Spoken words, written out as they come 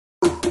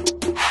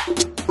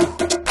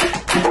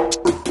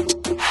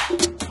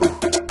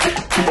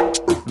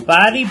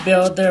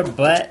Bodybuilder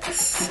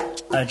butts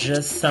are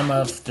just some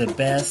of the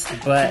best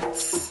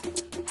butts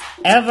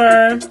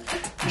ever.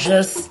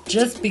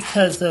 Just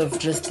because of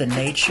just the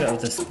nature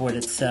of the sport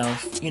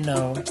itself, you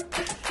know.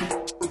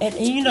 And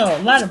you know,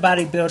 a lot of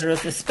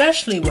bodybuilders,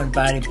 especially when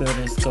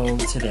bodybuilders go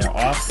to their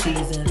off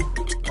season,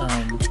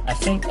 I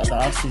think the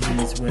off season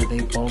is where they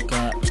bulk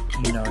up,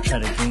 you know, try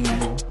to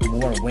gain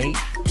more weight.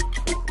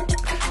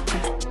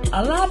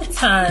 A lot of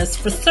times,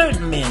 for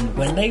certain men,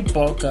 when they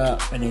bulk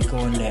up and they go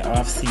in their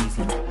off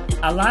season,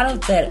 a lot of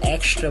that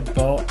extra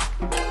bulk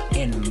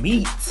and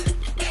meat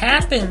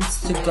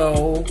happens to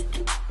go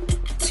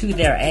to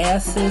their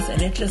asses,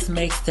 and it just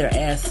makes their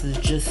asses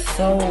just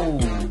so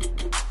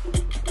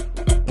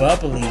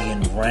bubbly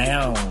and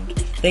round.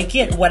 They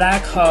get what I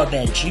call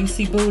that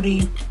juicy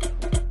booty,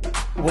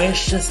 where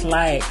it's just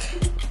like,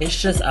 it's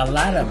just a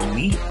lot of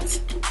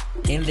meat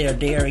in their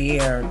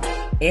derriere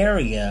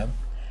area.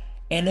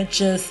 And it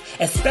just,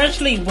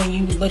 especially when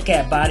you look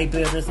at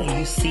bodybuilders and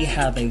you see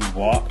how they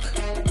walk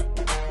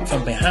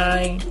from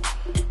behind,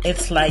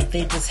 it's like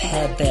they just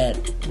have that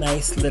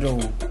nice little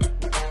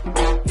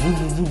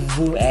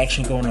woo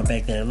action going on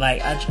back there.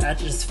 Like, I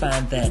just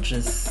find that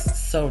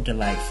just so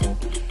delightful.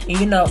 And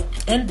you know,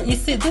 and you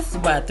see, this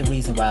is the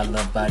reason why I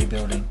love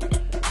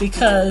bodybuilding.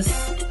 Because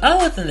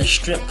other than the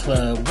strip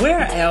club,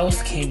 where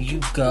else can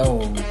you go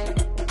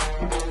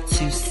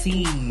to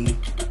see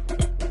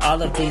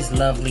all of these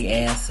lovely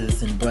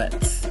asses and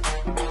butts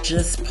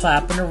just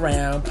plopping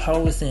around,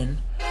 posing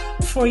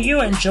for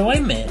your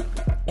enjoyment?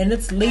 And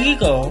it's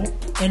legal,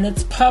 and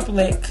it's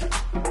public,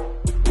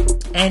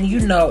 and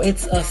you know,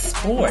 it's a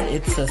sport,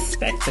 it's a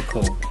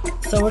spectacle.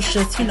 So it's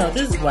just, you know,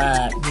 this is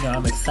why, you know,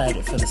 I'm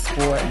excited for the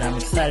sport, and I'm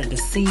excited to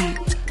see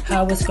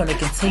how it's going to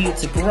continue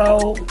to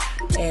grow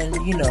and,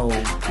 you know,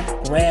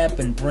 grab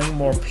and bring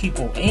more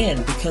people in,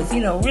 because,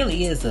 you know, it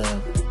really is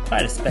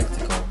quite a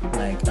spectacle,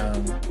 like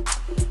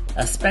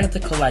a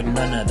spectacle like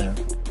none other.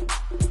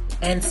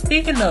 And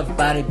speaking of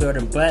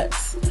bodybuilder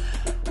butts,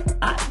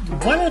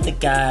 one of the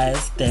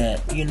guys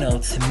that, you know,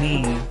 to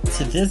me,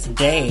 to this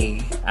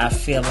day, I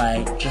feel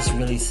like just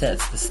really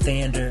sets the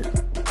standard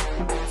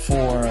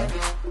for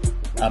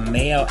a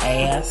male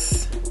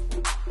ass.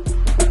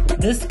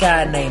 This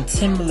guy named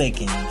Tim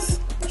Liggins.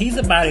 He's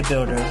a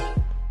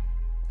bodybuilder.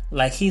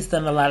 Like, he's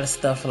done a lot of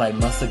stuff for, like,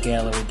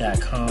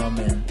 MuscleGallery.com,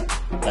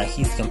 and, like,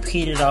 he's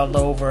competed all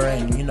over,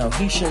 and, you know,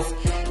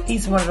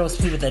 he's one of those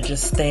people that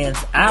just stands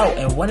out.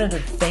 And one of the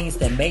things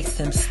that makes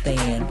him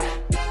stand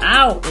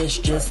out is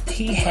just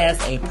he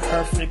has a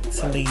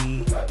perfectly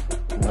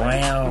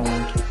round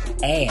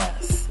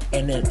ass,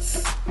 and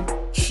it's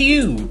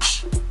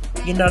huge.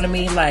 You know what I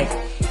mean? Like,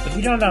 if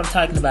you don't know what I'm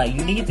talking about,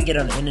 you need to get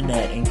on the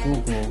internet and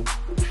Google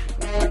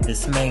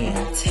this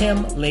man,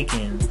 Tim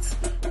Liggins.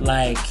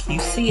 Like, you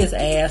see his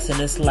ass, and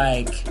it's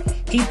like,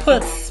 he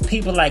puts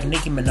people like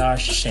Nicki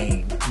Minaj to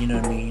shame. You know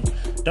what I mean?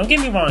 Don't get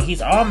me wrong,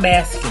 he's all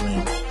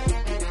masculine,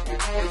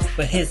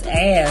 but his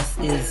ass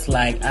is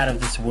like out of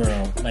this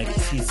world. Like,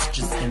 he's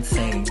just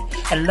insane.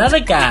 And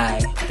another guy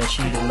that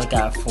you need to look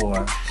out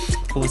for,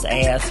 whose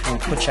ass will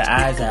put your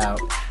eyes out,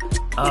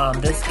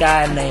 this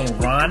guy named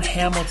Ron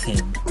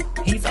Hamilton.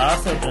 He's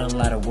also done a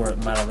lot of work,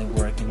 modeling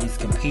work, and he's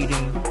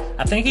competing.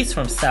 I think he's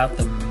from South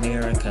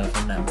America, if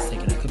I'm not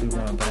mistaken. I could be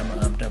wrong, but I'm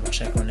gonna double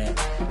check on that.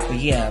 But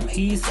yeah,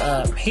 he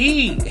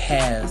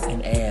has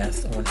an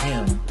ass on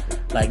him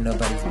like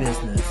nobody's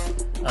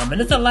business. And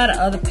there's a lot of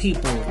other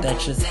people that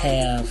just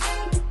have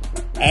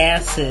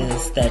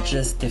asses that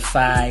just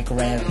defy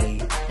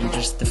gravity and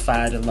just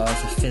defy the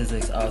laws of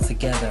physics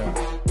altogether.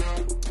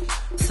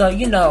 So,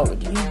 you know,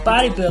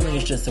 bodybuilding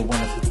is just a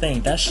wonderful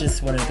thing. That's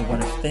just one of the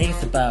wonderful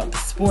things about the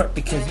sport,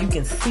 because you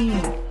can see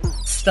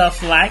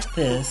stuff like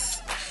this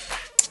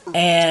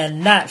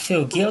and not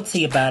feel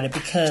guilty about it,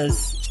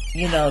 because,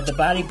 you know, the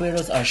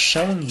bodybuilders are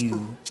showing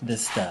you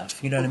this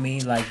stuff. You know what I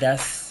mean? Like,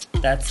 that's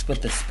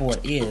what the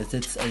sport is.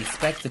 It's a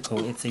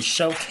spectacle. It's a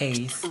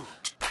showcase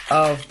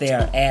of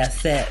their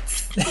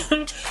assets,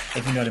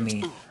 if you know what I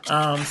mean.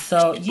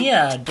 So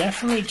yeah,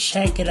 definitely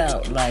check it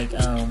out. Like,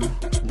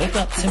 look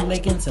up Tim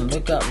Liggins and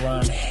look up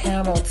Ron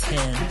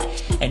Hamilton,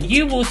 and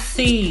you will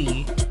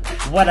see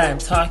what I'm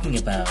talking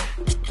about.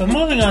 But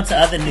moving on to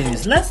other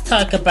news, let's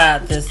talk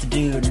about this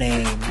dude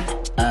named,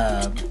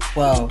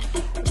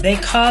 they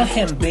call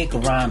him Big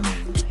Ramy.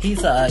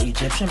 He's an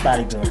Egyptian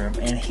bodybuilder,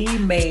 and he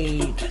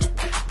made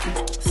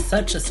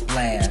such a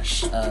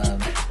splash a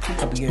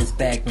couple years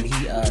back when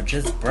he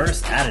just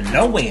burst out of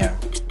nowhere,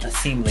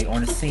 seemingly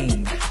on the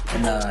scene,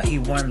 and he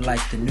won like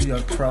the New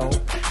York Pro.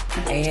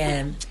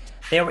 And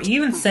they were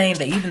even saying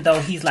that even though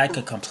he's like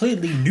a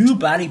completely new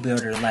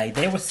bodybuilder, like,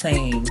 they were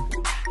saying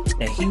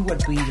that he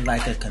would be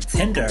like a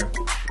contender,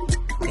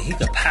 that he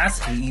could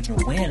possibly even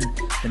win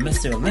the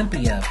Mr.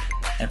 Olympia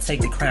and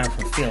take the crown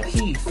from Phil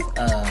Heath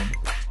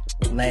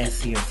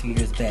last year, a few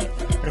years back.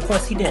 But of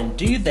course he didn't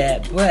do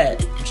that,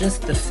 but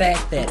just the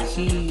fact that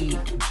he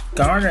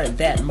garnered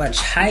that much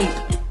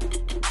hype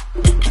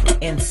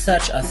in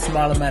such a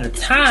small amount of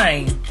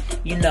time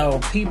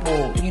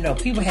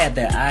people had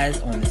their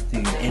eyes on this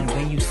dude, and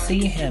when you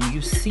see him,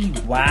 you see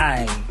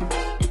why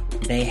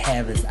they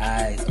have his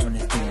eyes on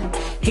this dude.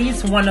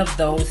 He's one of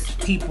those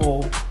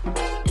people,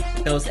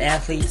 those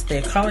athletes,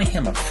 they're calling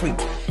him a freak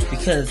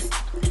because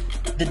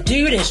the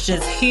dude is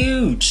just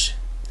huge.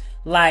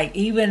 Like,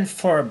 even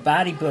for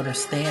bodybuilder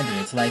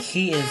standards, like,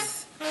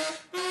 he's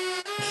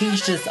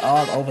just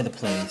all over the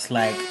place.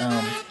 Like,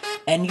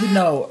 and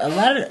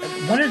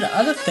one of the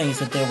other things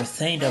that they were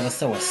saying that was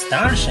so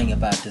astonishing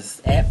about this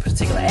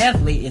particular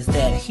athlete is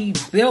that he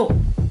built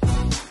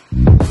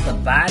the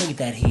body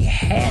that he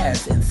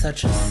has in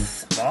such a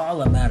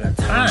small amount of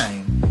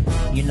time.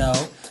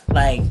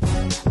 Like,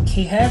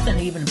 he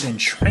hasn't even been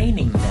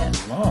training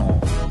that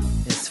long,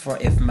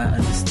 if my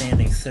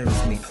understanding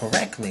serves me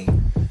correctly.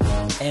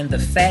 And the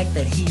fact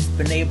that he's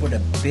been able to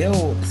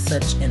build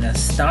such an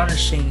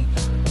astonishing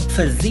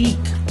physique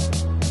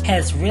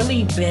has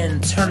really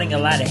been turning a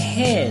lot of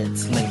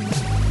heads lately.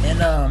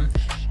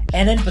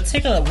 And in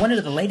particular, one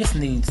of the latest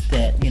news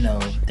that people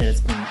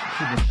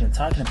have been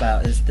talking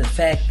about is the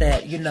fact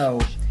that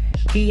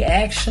he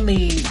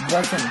actually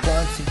wasn't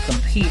going to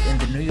compete in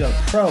the New York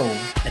Pro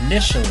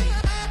initially.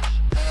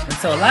 And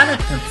so a lot of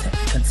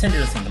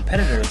contenders and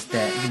competitors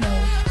that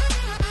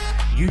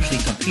usually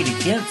compete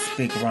against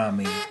Big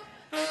Ramy,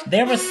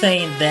 they were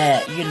saying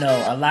that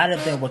a lot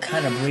of them were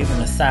kind of breathing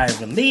a sigh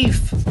of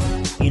relief,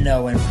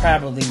 and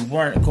probably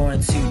weren't going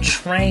to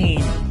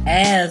train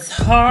as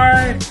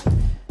hard,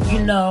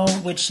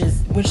 which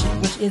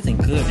isn't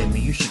good. I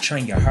mean, you should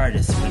train your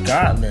hardest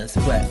regardless.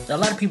 But a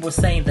lot of people were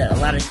saying that a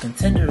lot of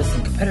contenders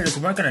and competitors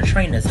weren't going to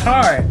train as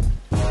hard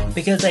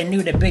because they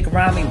knew that Big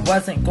Ramy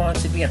wasn't going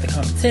to be at the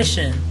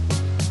competition,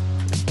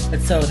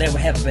 and so they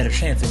would have a better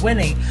chance of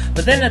winning.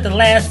 But then at the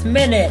last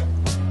minute,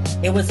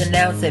 it was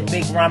announced that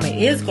Big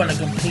Ramy is going to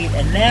compete,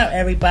 and now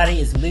everybody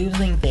is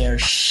losing their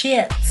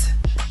shit.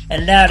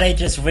 And now they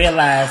just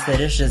realize that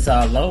it's just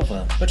all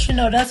over. But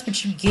that's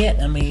what you get.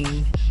 I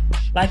mean,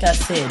 like I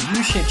said,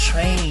 you should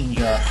train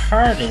your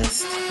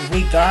hardest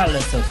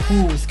regardless of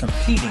who's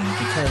competing,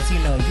 because you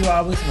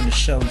always want to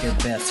show your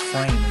best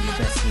frame and your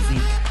best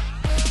physique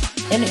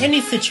in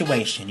any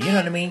situation, you know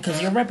what I mean?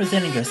 Because you're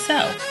representing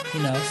yourself,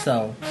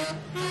 so.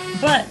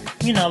 But,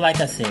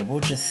 like I said, we'll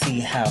just see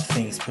how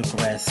things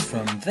progress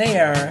from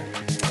there.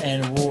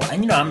 And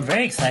I'm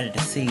very excited to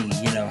see,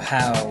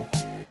 how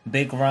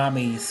Big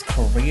Ramy's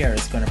career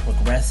is going to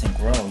progress and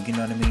grow, you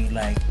know what I mean?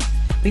 Like,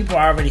 people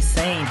are already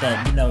saying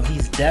that,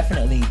 he's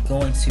definitely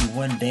going to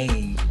one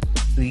day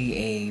be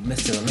a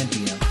Mr.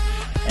 Olympia.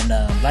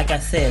 And, like I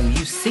said,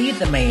 you see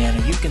the man,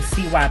 and you can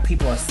see why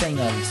people are saying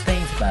all these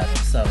things about him.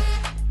 So,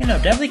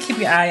 definitely keep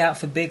your eye out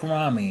for Big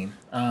Ramy.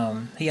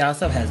 He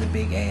also has a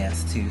big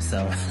ass too,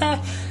 so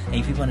and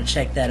if you want to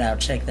check that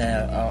out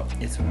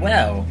as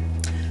well.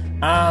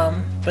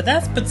 But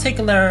that's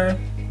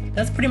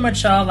pretty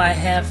much all I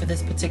have for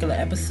this particular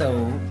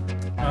episode.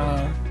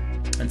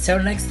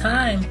 Until next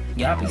time,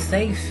 y'all be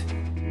safe.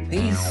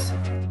 Peace.